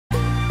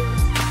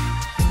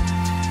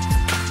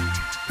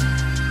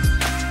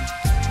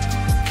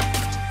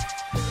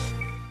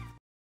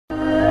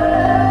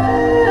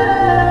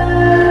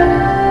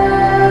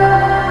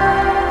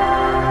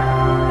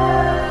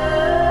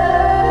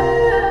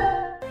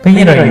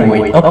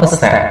201 ឧប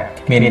សគ្គ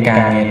មានការ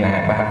ងារណា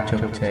បានជោ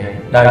គជ័យ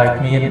ដោយ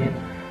គ្មាន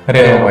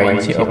រឿងអ្វី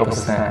ជាឧប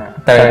សគ្គ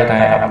ត្រូវតែ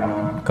អបអរ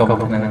កុំ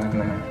ថ្នាំងថ្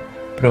នាក់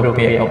ព្រោះ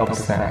ពាក្យឧប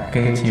សគ្គ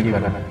គឺជីវិ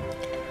ត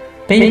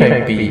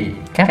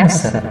 202 កម្ម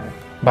សិទ្ធិ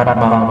បាត់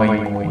បង់អ្វី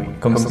មួយ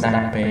កុំស្ដាយ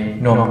ពេក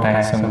នាំតែ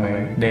សង្វេគ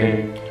ដេក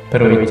ព្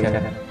រួយចិត្ត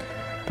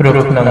ព្រោះ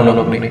ក្នុងលោ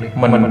កនេះ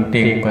មិន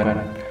ទៀងពិត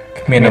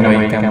គ្មានអ្វី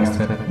កម្ម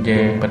សិទ្ធិយើ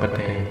ងពិត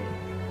ទេ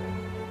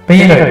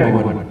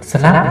 204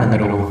 ស្លាប់នឹង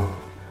រស់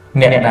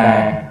អ្នកដែល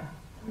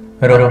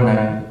រស់នៅ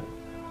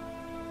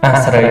អា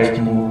ស្រ័យ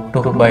ឈ្មោះ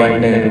ទោះបី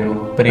នៅរ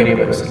ស់ព្រាប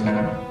ដូចស្លា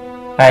ប់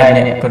ឯ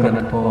អ្នកគុណ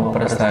ធម៌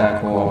ប្រសើរ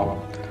គួរ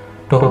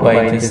ទោះបី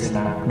ជាស្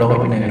លាប់ដូច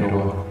នៅរ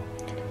ស់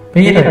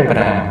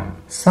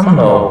 205 សំ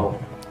ណោ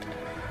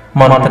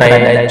មន្ត្រី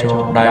ដែលជា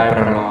ប់ដោយប្រ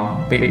ឡង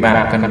ពិបាក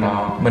កន្ល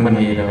ងមិន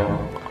ងាយរក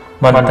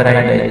មន្ត្រី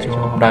ដែលជា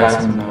ប់ដោយ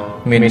សំណោ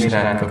មានច្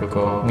រើនកក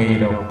ងាយ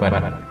រកពិត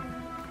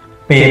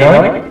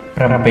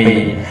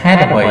 207 ហេតុ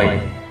អ្វី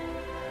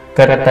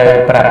កើតទៅ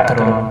ប្រាក់ក្រ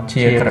ន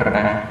ជាក្រ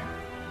ដាស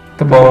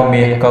ត្បូង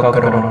មាសក៏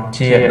ក្រន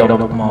ជាដុំ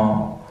ថ្ម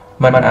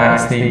មិនអាច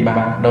ស៊ីបា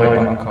នដោយ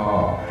អង្គ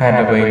ហេតុ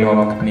អ្វីនាំ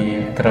គ្នា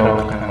ត្រូវ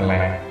ខ្លាំង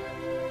ឡែក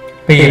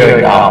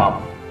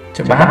 210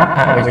 ច្បាប់អ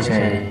វិជ្ជ័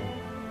យ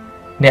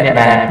អ្នក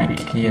ដែលពិ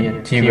ឃាត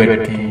ជីវិត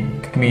គេ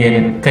គ្មា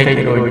នកិច្ច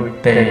រួច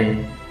ទេ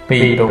ពី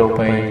រោ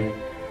បី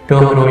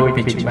ទោះរួច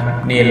ពីច្បាប់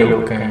នាលោ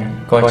កី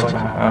ក៏ច្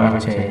បាប់អវិ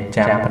ជ្ជ័យ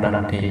ចាំផ្ដ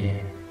ន្ទា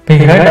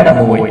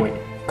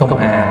 211 កុំ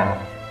អាល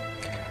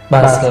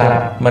បើស្លា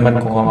ប់មិន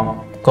គំ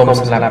កុំ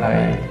ស្លាប់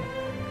អី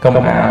កុំ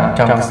អាលច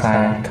ង់ខ្សែ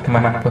ខ្មា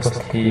ស់ពុស្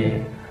ធា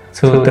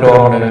ស៊ូទ្រ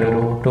ងនៅរ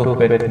ស់ទោះ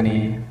វេទនា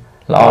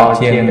ល្អ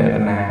ជាងនរ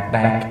ណា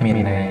ដែលគ្មាន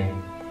ន័យ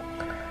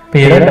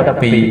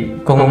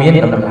 212 គង់មាន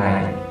តម្លៃ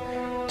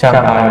ចង់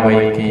ឲ្យអ្វី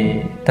គេ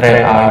ត្រូវ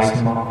ឲ្យស្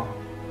មោះ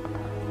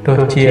ទោះ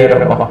ជារ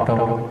បស់តូ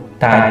ច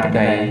តែក្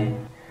តី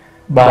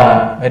បើ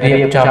រៀប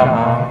ចំឲ្យ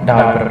ដោ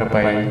យប្រ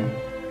ពៃ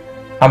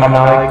អំ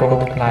ណោយគង់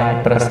ថ្លៃ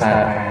ប្រសើរ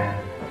អា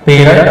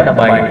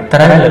 213 ត្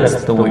រូវលើក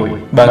ស្ទួយ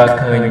បើ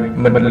ឃើញ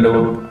មិនលូ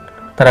ត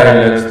ត្រូវ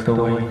លើកស្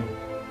ទួយ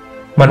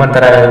មិន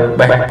ត្រូវ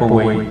បេះពួ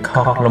យ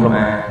ខុសលំ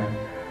អា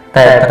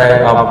តែត្រូវ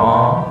អបអ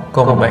រ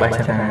កុំបេះ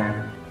ច្រា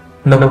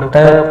នោះ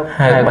ទៅ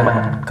ហៅបាន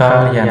ក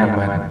ល្យាណ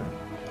មិត្ត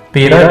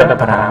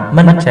 215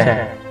 មិន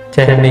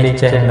ចេះនេះ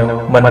ចេះនោះ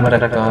មិនប្រ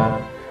កប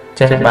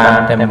ចេះបាន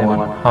តែមួន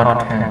ហ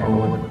ត់ខាង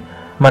អួន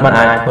មិន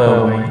អាចធ្វើ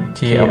អ្វី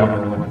ជាអំ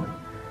នួន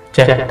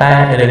ចេះតែ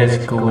រៀន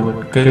ស្គួត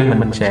គឺ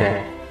មិនចេះ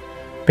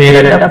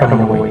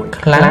 216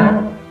 ខ្លាំង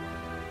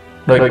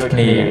ដូចគ្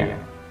នា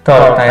ត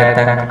តែ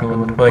តាំងខ្លួន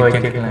ធ្វើជា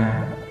ខ្លា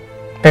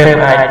តែ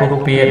អាចពុះ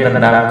ពៀដ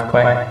ណ្ដើមខ្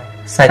វេះ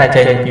សាច់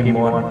ចេញពី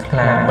មាត់ខ្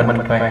លាមិន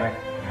ខ្វេះ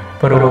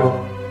ព្រោះ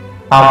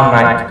អំ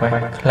ណាចខ្វេះ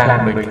ខ្លាំង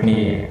ដូចគ្នា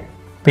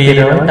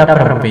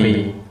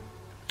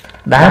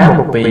 217 ដើម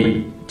មុខពី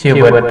ជី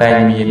វិតតែ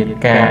មាន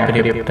ការប្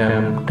រៀបផ្ទឹម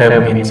ទៅ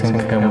មានសង្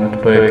ឃឹម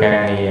ធ្វើការ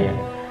ងារ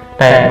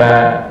តែបើ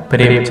ប្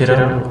រៀបជ្រុ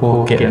លហួ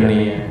គណ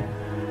នា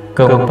គ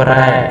ង់ប្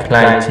រែខ្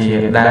លាយជា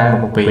ដើម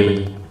មុខពី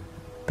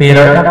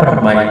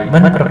 218 មិ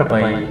នប្រប្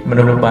រៃម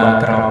នុស្សបើ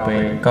ក្រពេ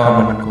កក៏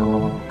មិនគួរ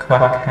ខ្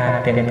វះខាត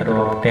ទាំងទ្រ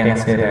ព្យទាំង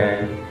សេរី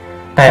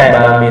តែ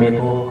បើមាន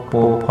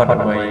ពូផុត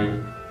អ្វី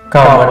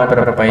ក៏មិនប្រ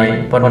ប្រៃ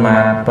ប៉ុន្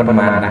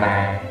មានដែ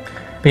រ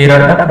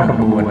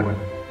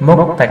 219 មុខ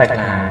តែខ្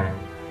លាច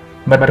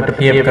មិត្ត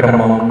ភាពក្រ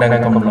មុំនិង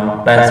កំឡោះ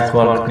ដែលស្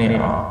គាល់គ្នា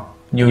អស់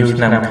យូរឆ្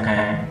នាំ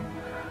ខែ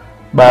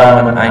បើ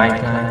មិនអាច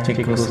ខ្លាចជា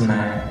គូស្នេ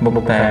ហ៍មុខ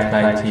តែខ្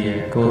លាចជា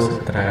គូស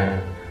ត្រូវ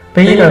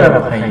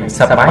 220 ស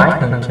ប្បាយ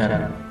ក្នុងចិត្ត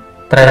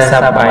ត្រូវស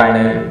ប្បាយ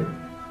នៅ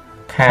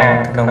ខាង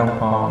ក្នុងផ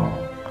ង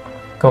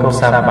កុំ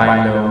សប្បាយ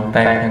លោក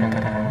តែខាង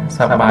ក្រៅស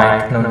ប្បាយ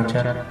ក្នុងចិ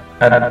ត្ត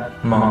ឥត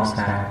មក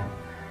សា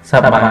ស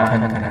ប្បាយខាង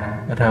ក្រៅ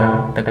រោ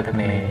ទឹកភ្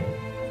នែក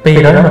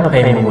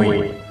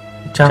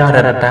 221 ចង់រ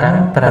ត់តាំង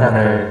ប្រ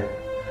រើ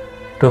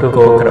ទោះ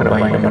គោក្របី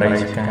ដំរី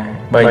ឆ្កែ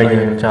បើ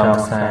យើងចង់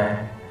ខ្សែ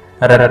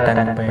រត់តាំ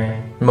ងពេក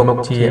មុខ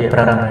ជាប្រ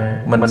រើ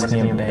មិនស្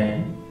ងៀមដែរ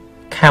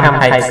ខំ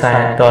ហែកខ្សែ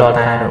តល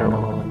តែរប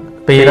ង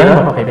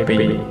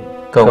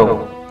 222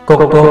 គុ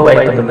កទោះបី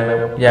ទំនើប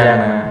យ៉ាង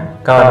ណា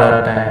ក៏រ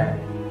ត់តែ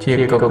ជា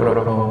គុករ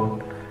ហូត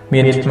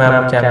មានស្មាំ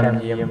ចាំ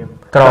យាម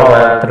ក្រ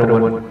វ៉ាត្រួ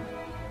ត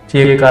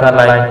ជាកន្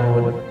លែងហួ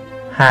ត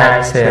ហាយ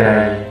សេ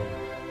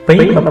រី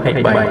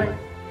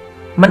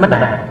 223 មិន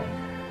ដែរ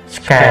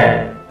ឆ្កែ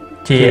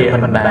ជា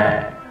មិនដែរ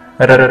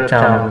រត់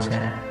ចោលចា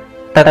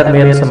ទឹក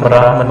មានសម្រ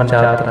ស់មិនចោ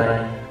លត្រី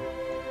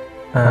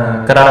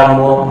ក្រៅ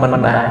មួកមិន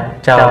ដែរ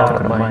ចោលក្រ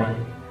បី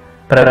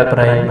ព្រឹកព្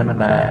រៃមិន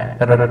ដែរ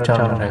រត់ចោល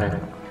រឹក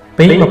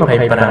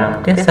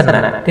 225 ទេស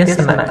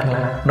នៈខ្លះ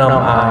នាំ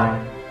ឲ្យ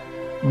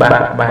បា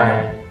ក់បែក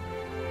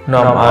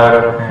នាំឲ្យរ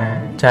ហ័ស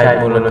ចែក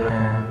មូលដ្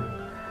ឋាន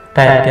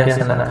តែទេស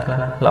នៈខ្លះ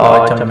ល្អ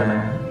ចំណា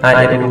អា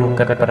ចរួម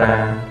កិត្តប្រា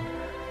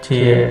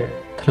ជា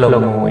ធ្លុំ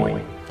មួយ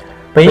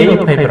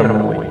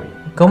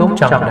 226 កុំ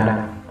ចង់ដា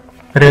ស់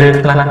រឿង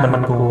ខ្លះមិ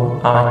នគួរ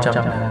ឲ្យច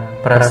ង់ដាស់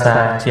ប្រសើ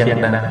រជាង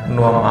ដាស់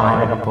នាំឲ្យ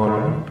អពល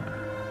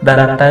ដា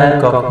ស់ទៅ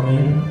ក៏គ្មា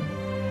ន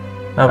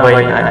អ្វី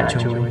អាច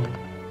ជួយ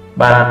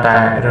បានតែ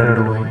រ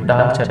លួយដ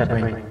ល់ចិត្តវិ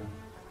ញ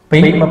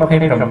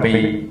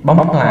 227 បំ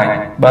ផ្លាញ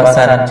បើ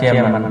សិនជា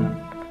មិន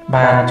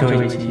ban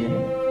chui chiến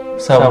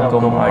sâu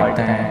cùng hỏi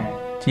ta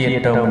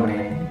chiến đâu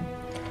này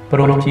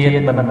Prung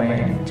chiến bần mẹ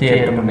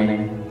chiến đâu này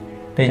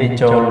Tình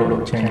trô lộ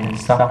tranh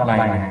sóc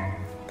lại nè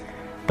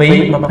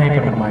Bí mà phê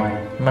bần mày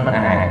mân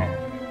ai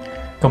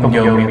Cùng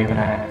dầu miệng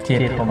ra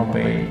chiến thông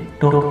bế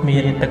Tuốc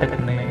miên tất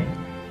nê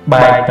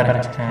Bài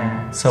bật trà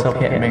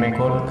sốc hiện bên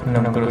cốt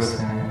nông cư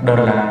xa Đô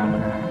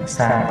làm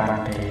xa bà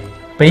tê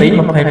Bí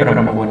mà phê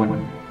bần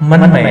buồn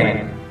mân mẹ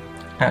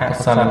Ác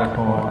xa lạc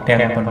thua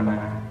đem bần mà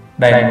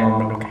Đây ngô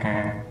nông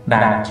khá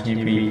đàn chi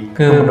vì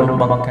Cư nông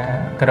băng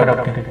cá Cơ độc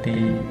thực tí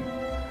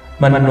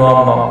Mình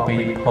nô mọc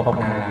vì phốp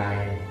nà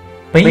lại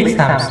Bí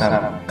xàm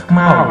sập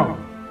Khmer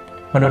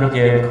Mình nô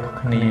dơ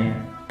khúc nìa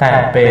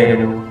Tại bê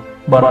đu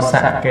Bọn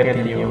xã kết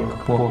liều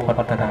Phú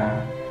phật ra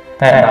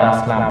Tại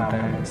đó làm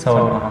tới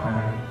sâu ngọt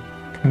hai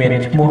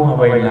Khmer mua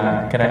hơi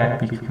là Cái đại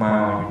bí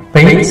Khmer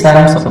Bí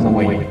xàm sập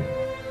mùi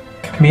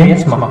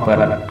Khmer mọc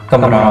vật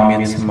Cầm rò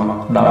miền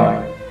mọc đòi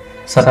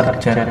Sát thật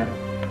chất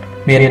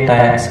Miền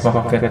tay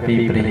mọc kết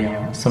bí bìa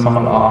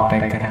Mọc lọ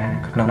tay cả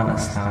Nông nà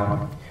sao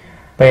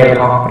Bê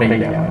lọ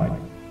bìa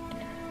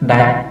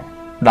Đại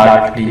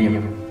đòi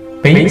liềm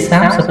Bí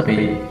sám sắp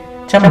bí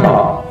Chăm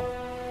lọ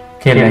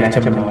Khi lại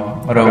chăm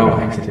lọ Rô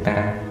hành dịch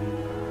ta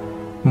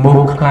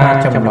Mù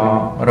khla chăm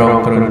lọ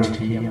Rô krôn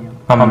chiếm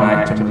Âm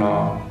lại chăm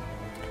lọ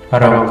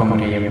Rô công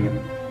riêng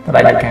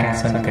Đại ca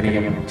sân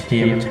kriêm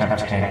Chiếm chạp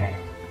chè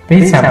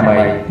Bí sám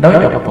bày Đối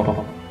độc bộ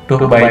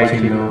Tuộc bày chì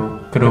lô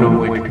Kru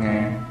bụi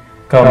ngà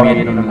Cầu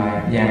miên nôn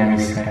lại Giang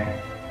mì xe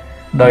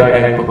Đôi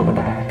ơi bộ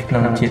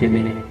đại Nông chiết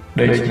đi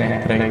Đôi chân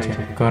nè Đôi chân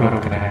Cô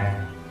rô kra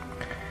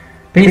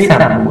Bí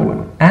sám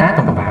buồn Ác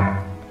cầm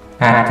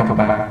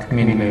bạc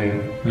Mình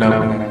lờ lâu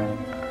nâng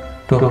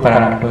Tuộc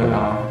bà vơ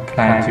ọ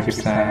Khai chụp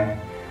xa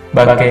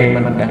Bà kê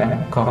mình đã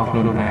có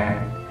luôn ra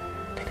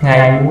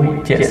Ngày mũi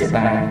chết sắp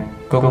đài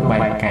Cũng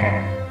bài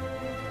cả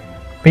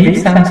Bí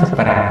sám sắp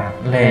bà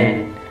lê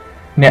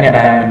Nẹ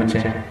đài mình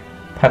chết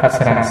Phát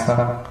xa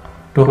sọc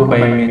Tuộc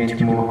bày miền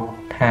chụp mùa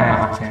Tha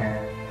ọc cha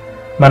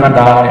Mình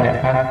đó lệ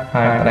phát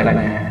Hai đại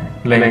nhà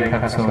Lê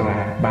phát sô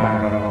ra Bà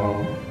rô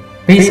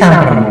Bí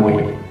sám bà mùi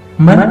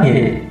Mất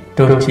gì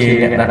tôi chia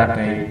nhận đặt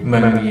đây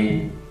mừng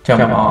gì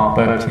trong họ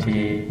bờ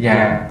chỉ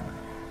dạng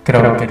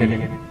cầu cái gì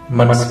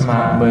mình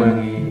mà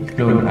mừng gì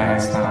luôn ai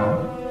sao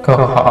có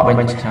họ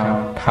bên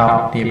chào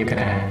thao tiệp cái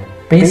này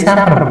bí sát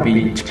bằng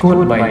bị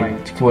cuốn bày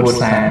cuốn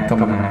xa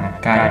công là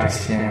cài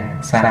xe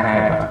xa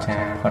hai bảo cha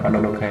hoặc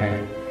lục cây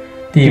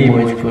tìm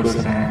mùi cuốn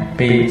xa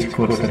bí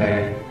cuốn xa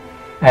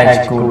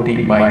ai cuốn đi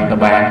bày là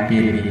bàn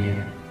bia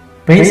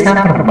bí sát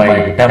bằng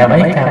bày đầm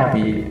mấy ca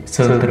bị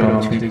sơ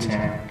tròn chui cha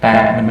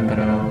ta mình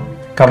tròn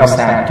Công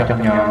xa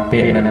trong nhỏ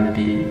bịa lần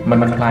tí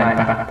Mình khai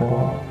bạc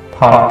bố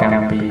Phó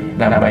cảm bì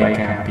đàm bày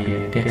cảm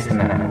bìa Tiết sân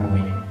nạ mùi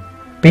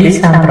Bí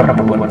sang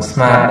rộng buồn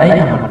Mà đấy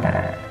âm tạ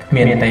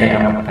Miền Tây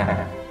âm tạ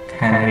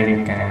Khang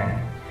riêng cá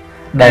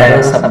Đại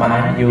đô sập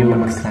mái dù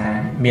mình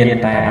xa Miền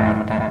Tây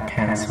âm tạ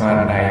khang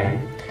xoa đáy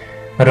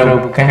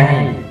Rụp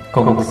cay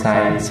Cùng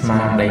xài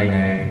mà đầy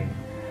nề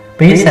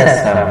Bí xa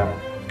sập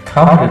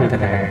Khó được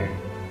thật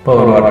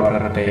Bồ rột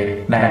rật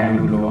đề Đại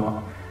lụt lúa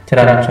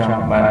Chả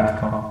trong bàn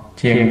khó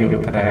Chiêng dụ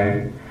trời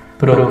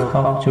Bụt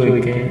khó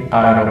chui kế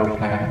Ôi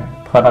rộp lại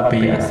Phật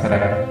bì ả sả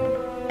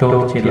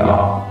Tu chỉ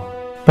lọ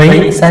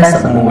Bí xa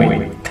sẵn mùi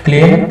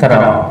Kliên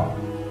trò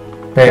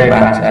Bê bà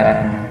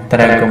chả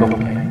Trời công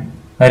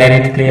lên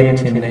Rên kliên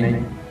trên đây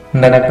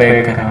Nâng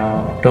bê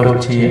trò Tu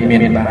chi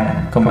miền bà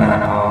Công ả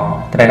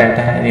họ Trời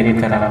ta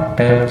rên trò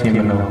Tơ chi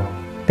mô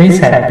Bí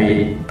xa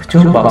bì Chú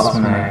bỏ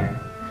smai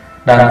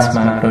Đàn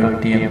smai đôi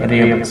tiêm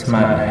Riêng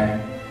smai đây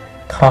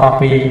Khó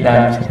bí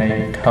đàn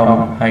chế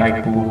thông hay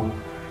bù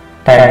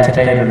Tại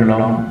chế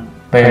lông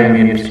Bê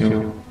miền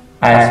chú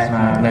Ai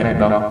mà nơi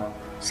đọc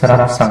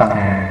Sắp sẵn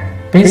hà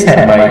Bí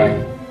xe bày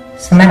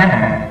Sna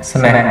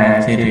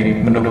hà chế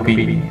riêng mình đọc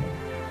bí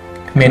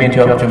Miền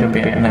chộp trong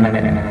biệt nâng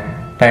nè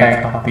Tại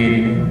khó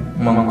bí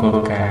mong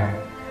cô ca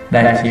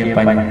Đại chia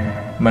bánh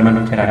hà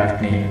Mình chế ra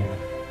nè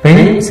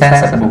Bí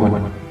xa sẵn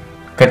buồn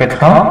Kết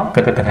khó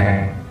kết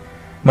này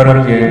Mình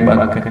chế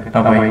bằng kết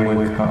ở vầy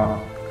mùi khó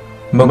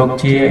Mục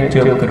chia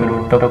chưa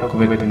cửu độc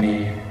việc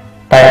này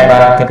Tại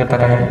ba kết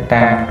tay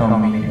ta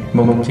đồng mì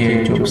Mục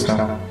chia chụp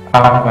xong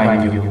Ông vài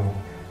dù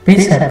Bí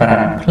xe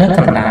bàn Lớp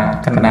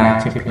cân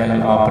đá chịp lên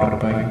lọ bật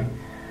bầy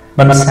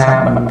Mình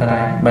xa mình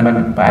tay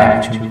Mình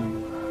bài chú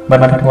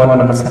Mình ngôn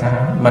mình xa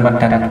Mình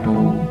tăng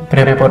tù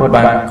Prê bột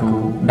bàn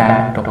cú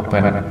đá độc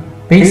bật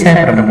Bí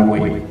xe bàn mùi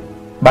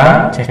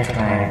Bác chạy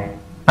khai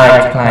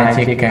Ai khai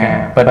chê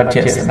cả Bật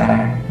chết xa đá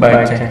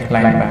Bởi chạy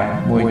khai bà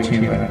mùi chi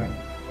vật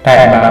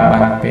Tại bà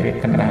bà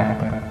biệt cân đá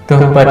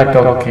Tôi bật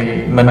cầu kì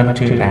mình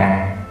chữ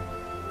là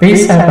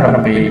Bí xa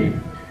bằng bì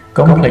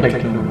Công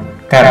lịch luôn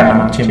Cả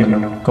nằm chìm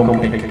nụ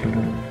công lịch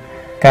luôn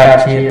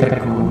Cả chia tất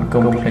cú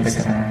công lịch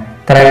xa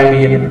Trái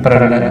viên bà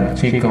lần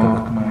chi cầu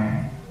mà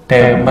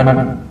Đều mình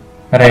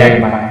rê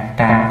bài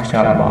ta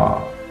cho bỏ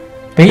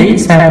Bí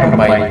xa bằng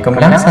bầy Công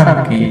lát xa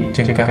kỳ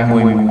Chân các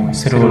mùi mùi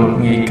Sư rùa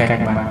nghi cách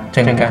bà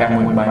Chân các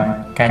mùi bà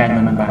Cách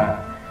mình bà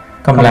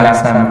កម្លាំង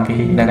សាមគ្គី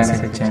និងស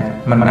ច្ចៈ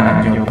មិនអា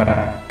ចយកប្រា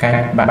ក់កែ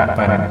បាក់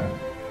បាត់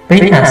ពី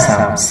អាសោ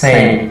សេ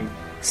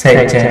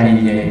ចេះនិ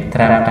យាយត្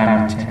រាប់តាម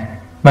ចា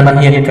មិន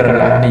ហ៊ានក្រ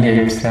ឡានិយាយ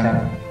ផ្សេង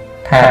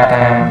ថា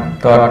តាម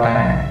តរតា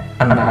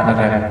អណ្ដាត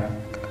រឹង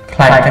ខ្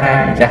លាចក្រែ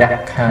ងចាស់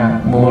ខាង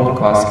មូល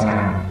ក៏ស្លា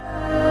ប់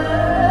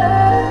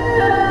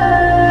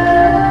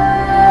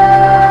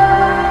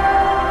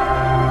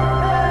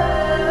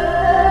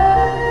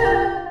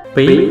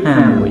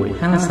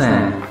251ហង្សា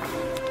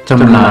ច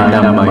ម្លើយ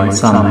ដើម្បី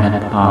សមហេតុ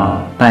ផល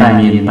តែ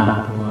មានបាក់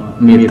ពួរ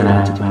មេត្រា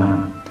ច្បាប់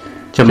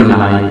ចម្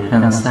លើយហ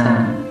ង្សា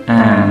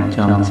អាន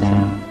ចំ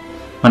ចាំ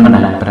មិន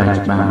ដែលប្រើ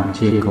ច្បាប់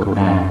ជាគោល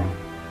ដៅ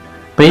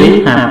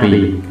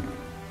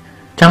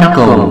252ចំ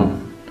កូន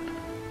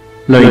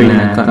លុយណា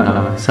ក៏ដោ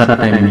យសិត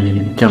តែមាន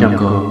ចំ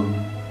កូន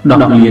ដ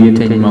កលៀន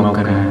ចេញមក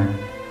ក្រៅ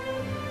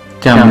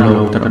ចាំលោ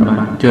កត្របា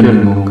ក់ជន់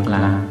ងងខ្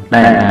លាំង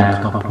ដែលដើរ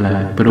ខុសផ្លូវ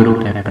ព្រោះ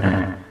តែប្រា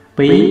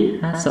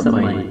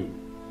253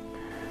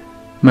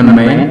មិន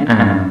មែន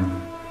អាន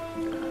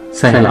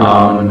សេះល្អ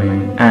មិនមែន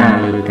អាន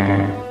លើកាយ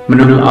ម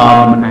នុស្សល្អ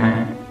មិនអាច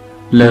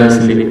លើ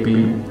ស្លៀកពី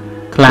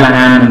ខ្លាំង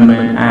អានមិនមែ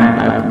នអាន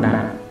ដើរដា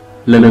ក់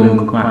លើង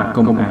ខ្វាក់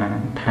គុំអាន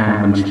ថា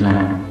មិនឆ្លា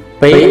ត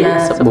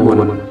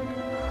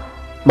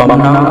254បំ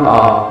ណងល្អ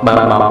បើ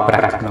បោកប្រា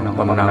ក់ក្នុង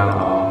បំណងល្អ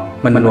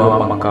មិននាំ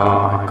បង្កឲ្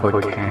យខូច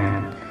ខាត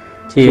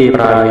ជា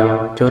ប្រយោ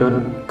ជន៍ជន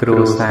គ្រួ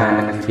សារ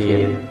និងជា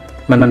តិ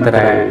មិនត្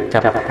រូវចា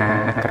ប់ថា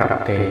អាក្រក់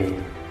ទេ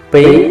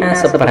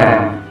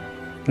255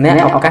អ្នក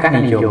ឱកាស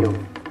និយម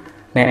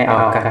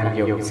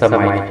ស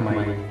ម័យថ្មី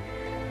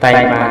តែ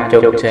បានជោ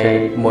គជ័យ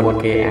មុន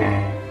គេឯង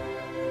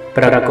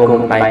ប្រគំ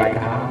ដៃ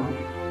ដោ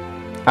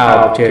អោ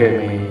បជើង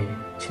មេ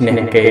ឈ្នះ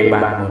គេ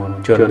បានមុន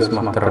ជនស្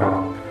មោះត្រង់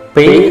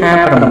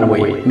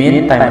256មាន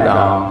តែម្ដ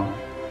ង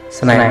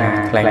ស្នេហា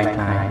ខ្លាំងខ្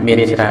លាយមាន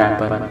ច្រើន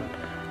ពិត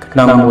ក្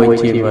នុងមួយ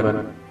ជីវិត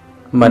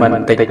មិន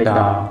តិចដ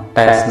ល់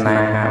តែស្នេ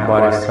ហាប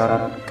រិសុទ្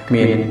ធគ្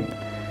មាន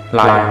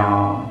ឡើយហោ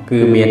គឺ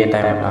មាន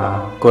តែម្ដង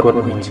គត់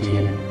មួយជា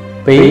តិ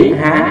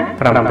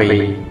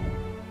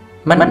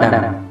257មិនដឹង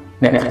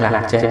អ្នកខ្លះ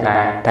ចេះដែ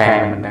រតែ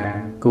មិនដឹង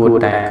គួរ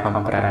តែខំ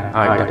ប្រឹង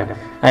ឲ្យដឹង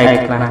ឯ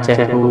ខ្លះចេះ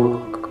គូ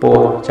ខ្ព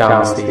ស់ចោល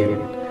សៀន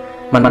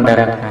មិនដឹ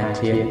ងថា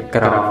ជាតិ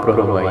ក្រព្រោះ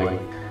អ្វី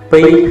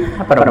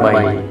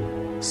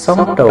258សុំ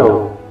ទោស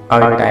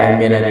ឲ្យតែ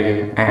មានរឿង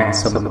អា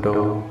សុំទោស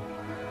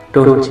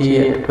ទោះជា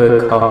ធ្វើ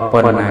ខុសប៉ុ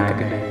ណ្ណាក្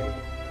តី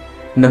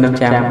នឹង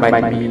ចាំបាច់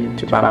មាន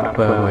ច្បាប់ធ្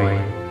វើអ្វី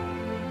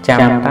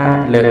ចាំតែ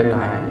លើក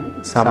ដៃ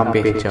សំ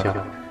ពីចុះ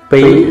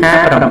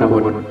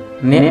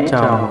259អ្នកច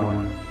ង់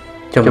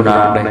ចំណ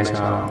ងដែលច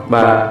ង់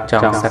បើច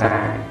ង់ស្រា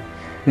យ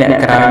អ្នក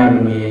ក្រៅមិន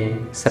ងាយ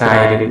ស្រាយ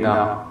ឬ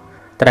ដោះ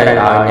ត្រូវឲ្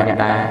យអ្នក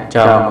ដែលច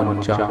ង់មុន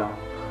ចុះ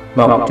ម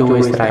កជួយ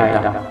ស្រាយ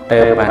ដោះទៅ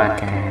បាន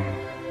ការ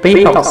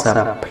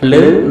260ភ្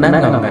លើងនិង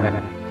ងងឹត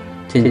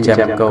ចិញ្ចឹ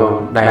មកូន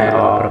ដែលល្អ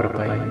ប្រ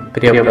ពៃ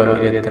ប្រៀបដូច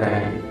រាត្រី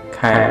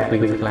ខែភ្លឺ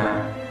ថ្លា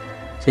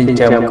ចិញ្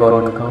ចឹមកូ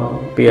នកោ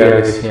ពីរ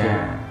ស្យា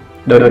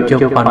ដោយជ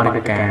ប់អន្តរ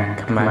ការ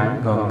ខ្មែរ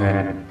ងងឹ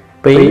ត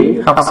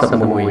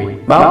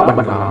261បោកប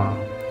ន្លំ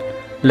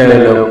លើ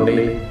លោក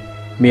នេះ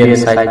មាន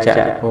សច្ចៈ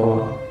ធម៌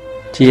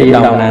ជា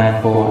ដំណា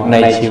ភពនៃ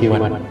ជីវិ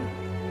ត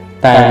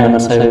តែមិ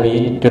នសូវមា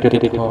នយុត្តិ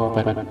ធម៌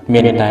ពិតមា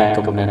នតែ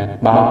គំនិត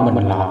បោកប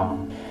ន្លំ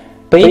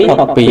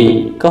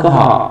262កុហ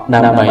កដើ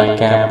ម្បី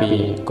ការពារ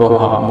កុ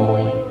ហកមួ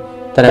យ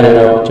ត្រូវរ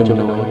កជំ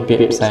នួយពា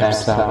ក្យផ្សេង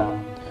ផ្សំ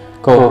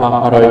កុហក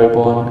100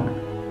ពាន់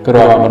គ្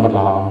រាប់បន្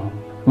លំ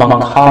ប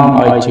ង្ខំ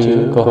ឲ្យជឿ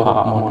កុហក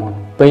មុន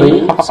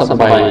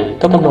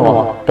263ទំ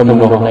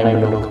នាស់នៃ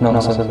មនុស្សក្នុង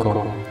សង្គម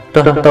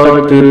ទោះតូច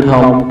គឺ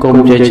ធំគុំ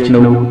ជាឈ្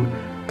នួល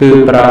គឺ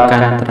ប្រកា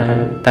ន់ត្រូវ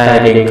តែ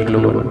រៀងខ្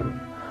លួន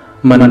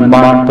មិនប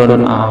ន់ទុ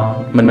នអោ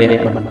ម្នា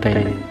ក់បន្តិច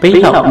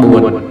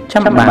264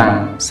ចាំបាំង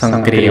ស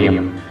ង្គ្រាម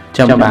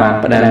ចាំបាំង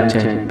ផ្ដាល់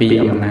ចេញពី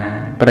អំណាច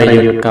ប្រយុ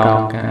ទ្ធកោ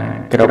ការ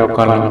គ្រប់ក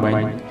លវិញ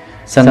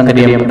សង្គ្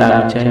រាមផ្ដា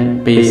ល់ចេញ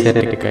ពីសេ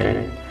ដ្ឋកិច្ច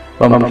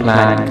បំផ្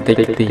លាញតិ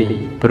ចទី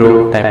ព្រោះ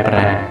តែប្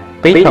រា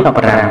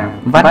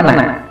265វណ្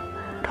ណៈ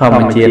ធម្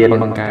មជាតិប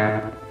ង្កើត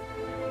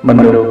ម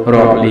នុស្ស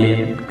រាប់លាន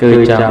គឺ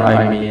ចង់ឲ្យ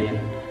មាន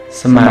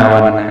ស្មាវ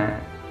ណ្ណៈ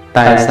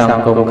តែស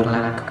ង្គមខ្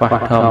លះខ្វះ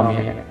ធម្ម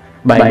ជាតិ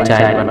បែងចែ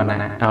កវណ្ណៈ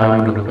ឲ្យ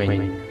មនុស្សវិញ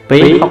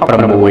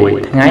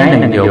266ថ្ងៃ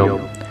និងយប់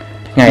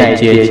ថ្ងៃ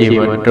ជាជី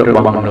វិតរប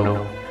ស់មនុស្ស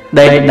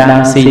ដេកដើរ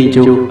ស៊ី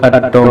ជុះឥត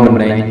តម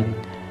រែង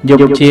យ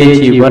ប់ជា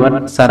ជីវិត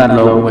សត្វ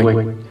លោកវិញ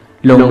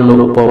លងលុ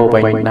បពោពេ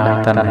ញដោយ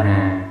តណ្ហា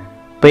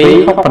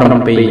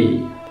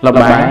267ល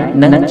បាយ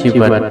និងជី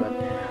វិត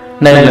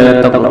នៅលើ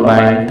តុលបា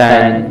យតែ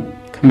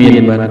គ្មាន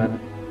មិត្ត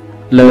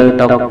លើ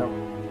តុ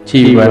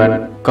ជីវិត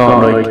ក៏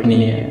ដូចគ្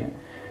នា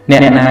អ្ន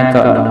កណា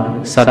ក៏ដោយ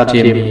សត្វ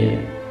ជាមា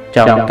ច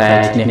ង់តែ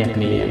ឈ្នះគ្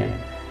នា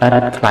ឥ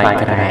តខ្លាច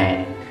ក្រែង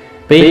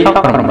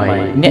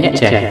268អ្នក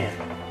ចេះ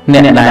អ្ន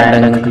កដែល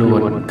ដឹងខ្លួ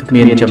នគ្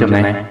មានចំ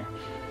ណេះ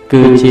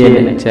គឺជា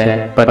អ្នកចេះ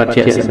ពិត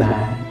ជាស្ដាយ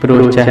ព្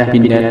រោះចេះពិ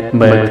និត្យ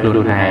មើលខ្លួន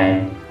ឯង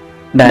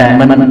ដែល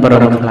មិនប្រ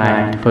មខ្លាច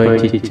ធ្វើ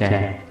ជាចេះ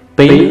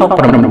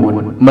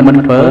269មិន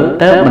ធ្វើ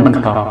ទៅមិន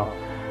ខុស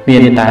មា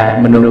នតែ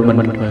មនុស្សមិន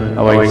ធ្វើ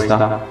អ្វី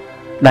សោះ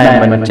ដែល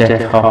មិនចេះ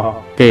ខុស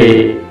គេ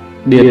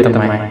ដៀត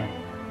តែ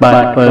បើ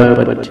ធ្វើ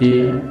ពិតជា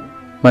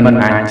មិន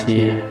អាចជា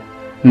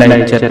នៃ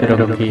ចិត្ត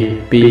រគា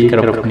ពីគ្រ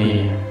ប់គ្នា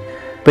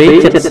ពី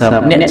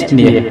70អ្នកឈ្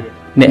នះ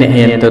អ្នក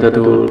ហ៊ានទ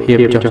ទួលភាព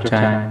ចុះ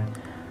ចាញ់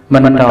មិ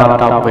នត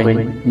បវិញ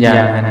យ៉ា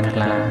ងហានខ្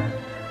លា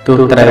ទោះ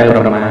ត្រូវប្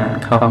រមាថ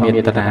ខុសមេ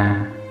ត្តា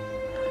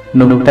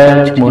នោះទៅ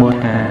ឈ្មោះ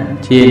ថា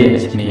ជាអ្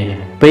នកឈ្នះ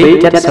ពី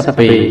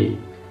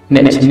72អ្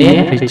នកឈ្នះ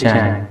ឬចា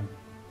ញ់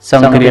ស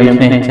ង្គ្រាម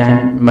ឈ្នះចាញ់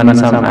មិន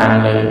សំអាង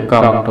លើក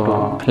ងទ័ព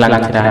ខ្លាំង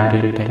ច្រើន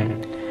ឬទេ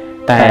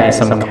តែ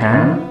សំខា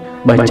ន់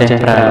បើចេះ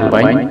ប្រើល្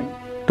បិច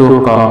ទោះ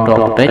កងទ័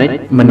ពតិច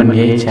មិន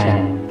ងាយចា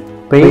ញ់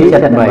ពី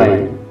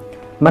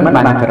73មិន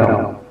បានក្រម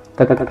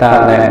ទឹកតើ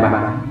ដែលបា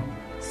ន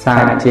សា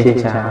យជេរ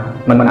ចា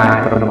មិនអាច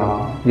ប្រមល់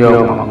យ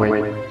កមកវិញ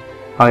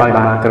ឲ្យ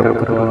បានគ្រប់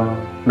គ្រាន់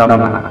ដំ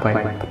ណាក់ពេក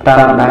តើ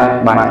ដែល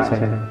បាន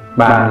ចេះ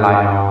បានឡា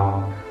យ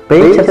ពី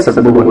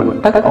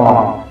74ទឹក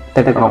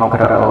អមក្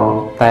រអូ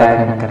តែ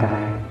ខាងក្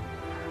រៅ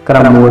ក្រ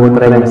មួន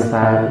ព្រៃម្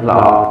សៅល្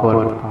អផុត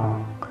ផង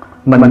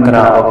មិនក្រ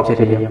អូបជ្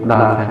រាបដ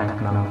ល់ខាង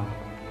ក្នុង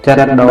ចិត្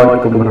តដូច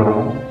គម្រោ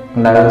ង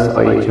នៅស្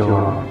អុយជួរ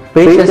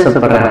ពី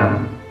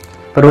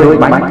75ព្រួយ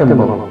បាញ់ទៅ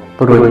មុខ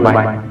ព្រួយបា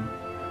ញ់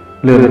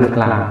លឿនខ្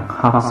លាំង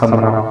ហោះស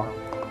ម្រស់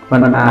មិ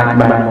នអាច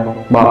បែរមុខ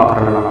បកត្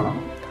រឡប់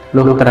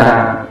លុះត្រា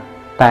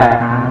តែ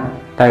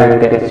ទៅ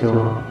តែជួរ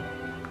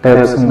ទៅ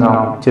ស្ង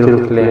ប់ជ្រុះ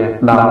ធ្លាក់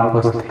ដល់ពុ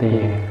ស្ធា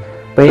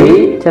ពី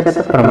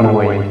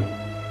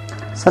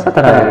76ស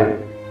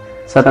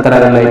ត្រូ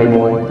វលេខ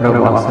1រ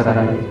បស់ស្រី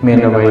មាន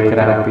អ្វីក្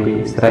រៅពី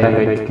ស្រី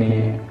ដូចគ្នា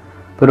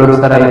ព្រោះ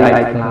ស្រីអា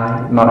ចខ្លាច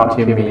មក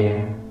ជាមា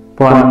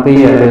ពាន់ពី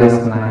រឿង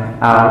ស្នេ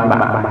ហ៍ឲ្យបា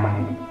ក់បែ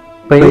ក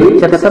ពី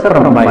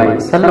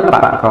78សិល្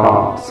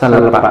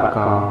បក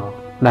រ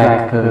ដែល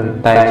គឺ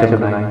តែ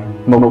ចំណៃ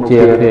មុខជា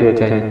ភាគ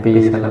ចេញពី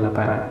សិល្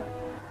បៈ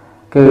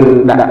គឺ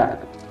ដាក់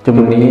ជំ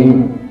នាញ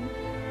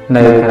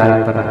នៅក្រៅ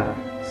ប្រា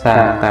សា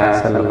តែ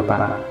សិល្បៈ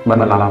ប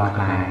ន្លំខ្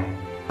លែ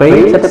ពី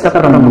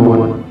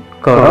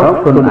79គោរព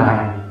ខ្លួនឯង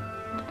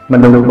ម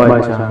នុស្សបើ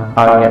ចង់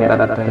ឲ្យអ្នក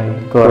ដទៃ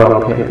គោរព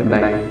ភាពក្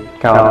តី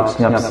កោតស្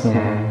ញប់ស្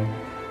ញាយ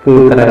គឺ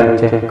ត្រូវ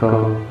ចេះគោ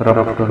រ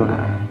ពខ្លួន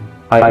ឯង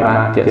ឲ្យបាន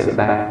ជាក់ស្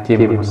ដែងជា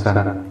មុនសិន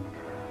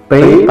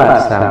ពី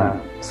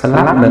80ស្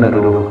លាប់នឹងរ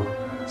ស់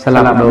ស្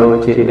លាប់ដូច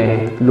ជាដេក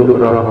លក់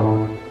រហូត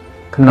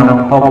ក្នុង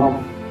ភព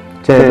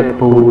ចេះ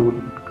ពូត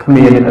គ្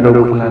មានរូប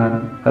ក្លិន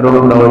រ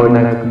ស់ដូច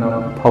នៅក្នុង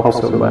ភព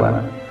សុបិន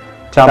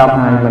ចាប់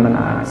ហើយមិន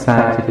អាចសា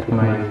ជាថ្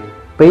មី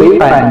ពី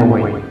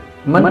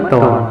81មិនត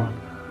ន់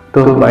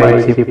ទោះបី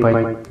ជាពេ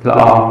ជ្រល្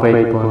អពេក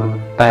ពុន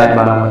តែ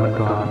បើមិន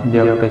តន់យ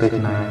កទៅ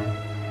ច្នៃ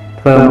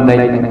ធ្វើម្ដេច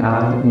នឹងឲ្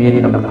យមាន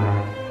តម្លៃ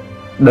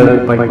ដូច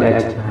ពេជ្រដែល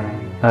ច្នៃ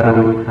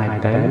រួចហើយ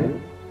ទៅ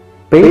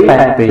ពី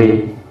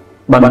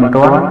82បន្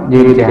ទាន់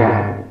យឺតយ៉ាវ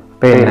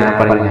ពេលណា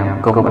បរិញ្ញា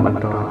គុំបន្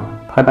ទាន់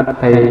ផិត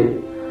ភ័យ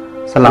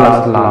ស្លោ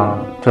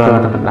ជន់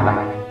ដណ្ដៃ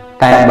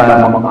តែបើ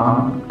មកអស់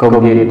គុំ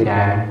យឺត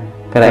យ៉ាវ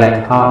ក្រែង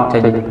ថតចេ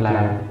ញផ្លូ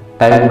វ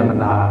ទៅមិន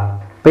ដល់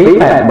ពី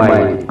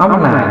83អំ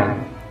ណាច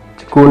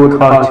ឈួតខ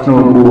លឈ្នួ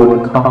ល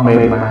4ខុសមេ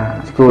បា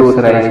ឈួត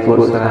ស្រីឈួត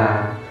ស្រា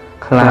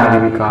ខ្លា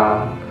វិកល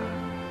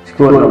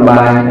ឈួតរ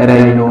បាយរែ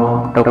ងនួ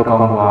ទុកក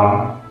ងវល់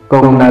គ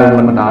ង់នៅ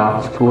មិនដល់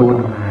ឈួត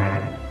អំណាច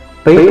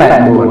ពី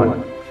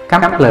84ក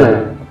ម្មភ្លើង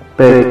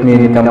ពេលមា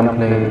នកម្មភ្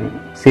លើង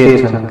សៀត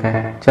ចង្កេះ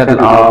ចិត្ត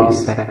ល្អពិ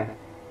សេស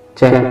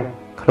ចេះ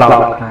ខ្លោ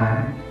ចខ្លា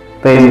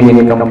ពេលមាន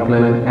កម្មភ្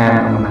លើងអាន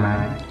អំណា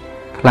ច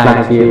ខ្លាច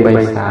ជាបិ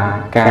សា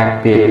ការ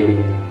ពារ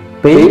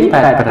ពី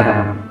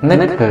85នឹ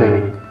កឃើញ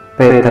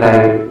ពេលត្រូវ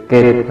គេ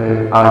ធ្វើ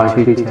ឲ្យ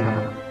ឈឺចាប់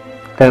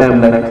ទៅ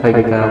នឹកឃើញ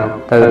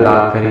ទៅដ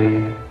ល់គ្រា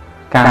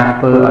ការ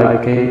ធ្វើឲ្យ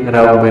គេរ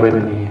ងវេទ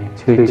នា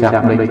ឈឺចា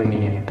ប់ដូចគ្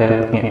នាទៅ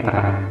ភ្ញាក់ប្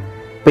រា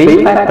ពី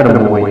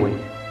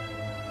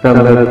86រ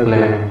លើក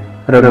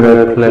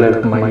ភ្លើង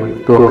ថ្មី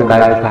ទួក្តៅ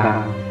ខ្លាំង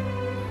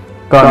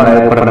ក៏នៅ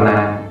ប្រណា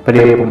ព្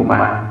រាពុំ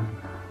បាន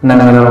នឹង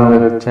រងលើ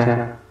កចាស់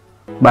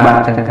បាន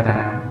ចង្ក្រា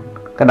ន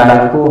ក្តៅ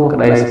ពោះក្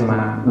តីស្មា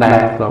នដែល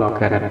ធ្លាប់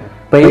កើត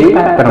ពី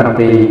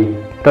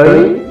87ទុយ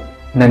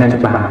នឹង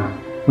ច្បាស់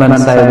មិន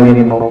សូវមាន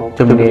មុខ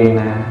ជំនាញ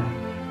ណា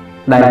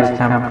ដែល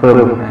ចាំធ្វើ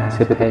មហា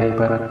សិទ្ធិ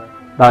ពិត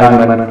ដោយ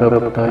មិនធ្វើ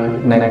ផ្ទុយ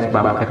នឹងច្បា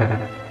ប់ក្រឹត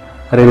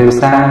ឬ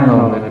សាងង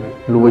ងឹត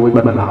លួចប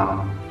ន្លំ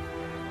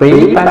ពី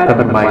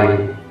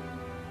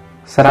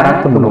88ស្រាយ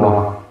ទំនា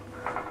ស់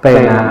ពេល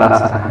ណាដោះ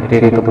ស្រាយរៀ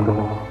ងទំនា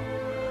ស់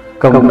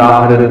កុំដោះ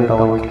រឿងតូ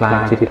ចខ្លាច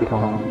ជា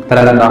ធំត្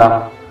រូវដោះ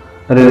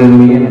រឿង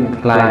មាន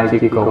ខ្លាចជា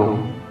គុំ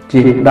ជី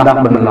ដោះ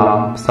បន្លំ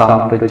ផ្សំ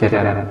ដូចច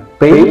រិត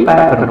ពី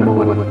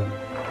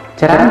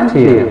89ច្រើន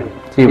ជា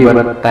ជីវិ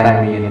តតែ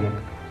មាន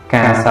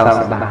ការសោក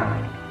ស្ដាយ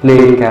លេ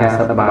ងការស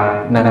ប្បាយ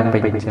និងពេ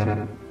ញចិត្ត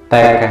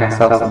តែការ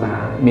សោកស្ដា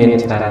យមាន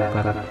ច្រើន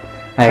ពិត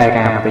ហើយ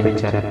ការពេញ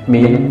ចិត្ត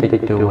មានតិច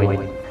តួច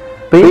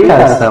ពី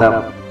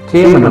90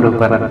ជាមនុស្ស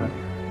ពិត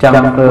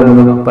ចាំធ្វើ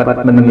មនុស្សពិត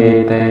មិនងាយ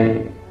ទេ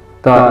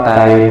តើតែ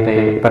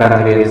ប្រាំ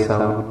រៀនសូ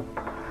ត្រ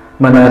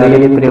មិនរៀ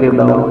នប្រៀប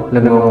ដូច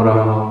ល្ងងរ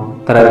ហូត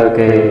ត្រូវ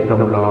គេ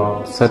រំលោភ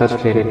សិទ្ធិ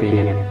ជ្រៀតពី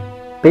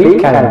ពី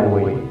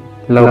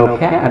91លោក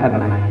ភៈអត្ត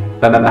ន័យ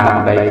ដណ្ដើម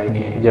ដីគ្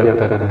នាយក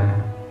ទៅណា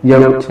យ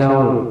កចូ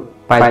ល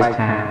បច្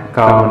ឆា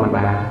ក៏មិន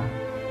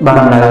បា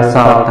ននៅស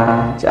ល់តែ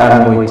ឆ្អឹ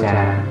ងមួយចា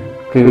ន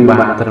គឺបា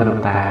នត្រឹម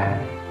តែ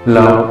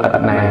lâu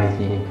ẩn này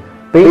gì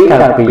bí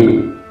cả vì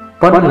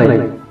bất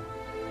lịch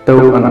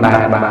tu ẩn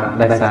đại bà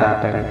đại xa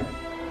trời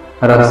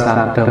rồi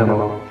xa trời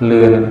một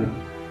lươn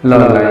lo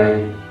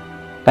lấy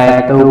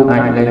tại tu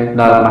anh lên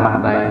đòi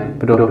bạn đầy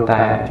đồ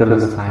tại cho lực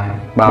xài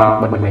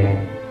bao bình lệ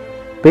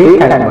bí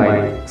cả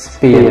mấy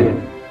spiên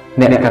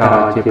nẹ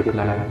cỏ chụp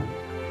lại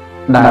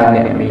đại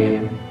nẹ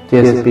miền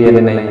chia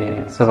spiên này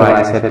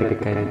sợi sẽ được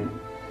cái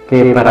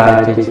kê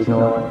para chỉ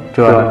nó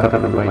chuồn cặp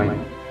đôi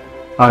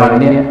ở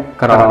nẹ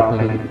cỏ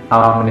lại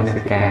ao mình sẽ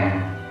cả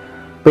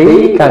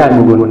bí cả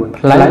buồn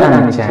lấy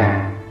ăn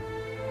trà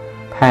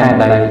than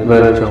đầy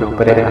vợ chồng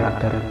bề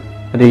mặt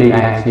đi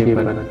ai chi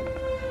vật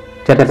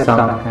chất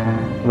song ca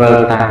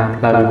vợ tàng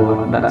là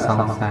buồn đã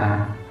song xa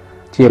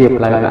chiếp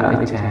lại lại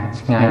trà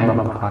ngay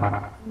bằng phật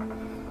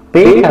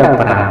bí cả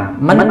bản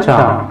mất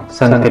tròn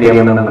sân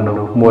kiềm nồng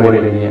nụ mùi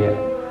về nhiệt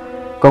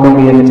công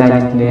viên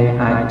tranh nên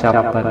ai chọc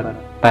vật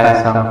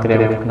ta song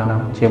kiềm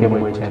nồng chiêm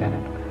mùi chân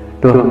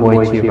tuột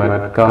mùi chi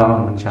vật có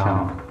một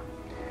tròn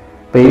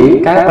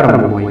bí cái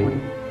phần mùi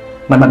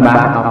mình bá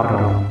học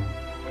rồi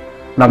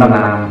đâm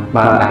làm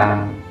bảo đảm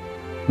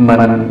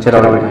mình cho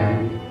rồi này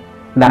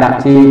đã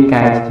chi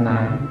cái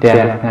này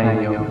đẹp ngày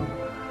nhiều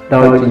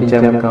đôi chính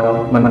châm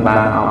câu mình bá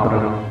học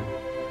rồi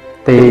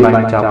tìm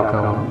bằng chọc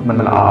câu mình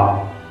lọ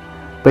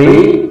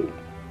bí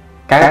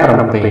cái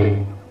phần bì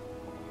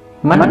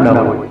mất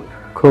đổi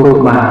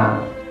khu bà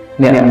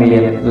nẹn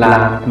miền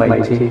là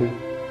mấy chi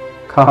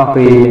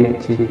copy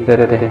chi tê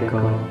tê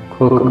câu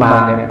khu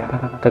bà nẹn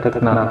phát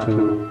tất nào chú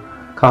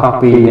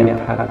copy nẹn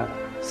phát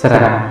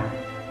sra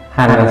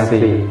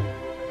hanasi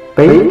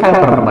bí cái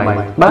phần bảy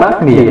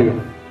bắt miền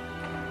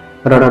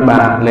rồi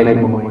bà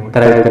lên mùi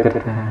trời cực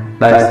hà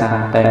đại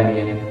xa đại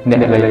miền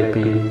nẹn lấy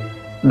bí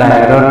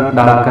đại rồi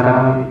đào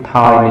cao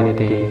thoi nê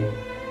tì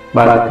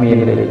bắt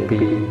miền lấy bí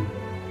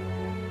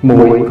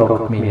mùi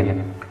cột miền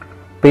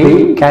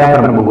bí cái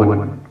phần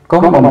buồn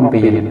có một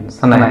biển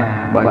sanh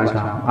bởi cho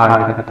ai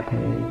thật thế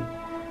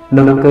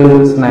nước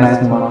cư sanh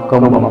small có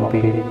một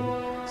biển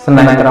sanh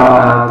trò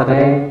áo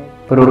thế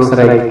brụ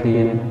sợi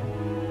tiền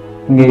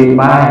nghề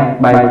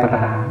bay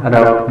pra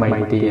đầu mấy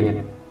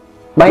tiền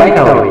bay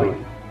rồi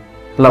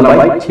là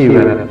bay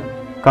chiều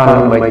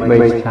còn bay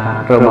bay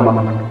xa rồi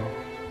mà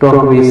tôi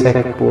vì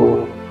sẽ phụ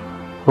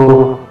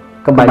hô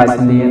các bay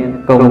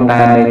sinh công ta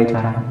này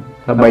cha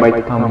là bay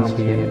phong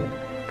chiến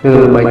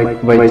cứ bay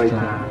bay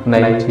xa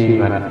này chi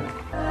vật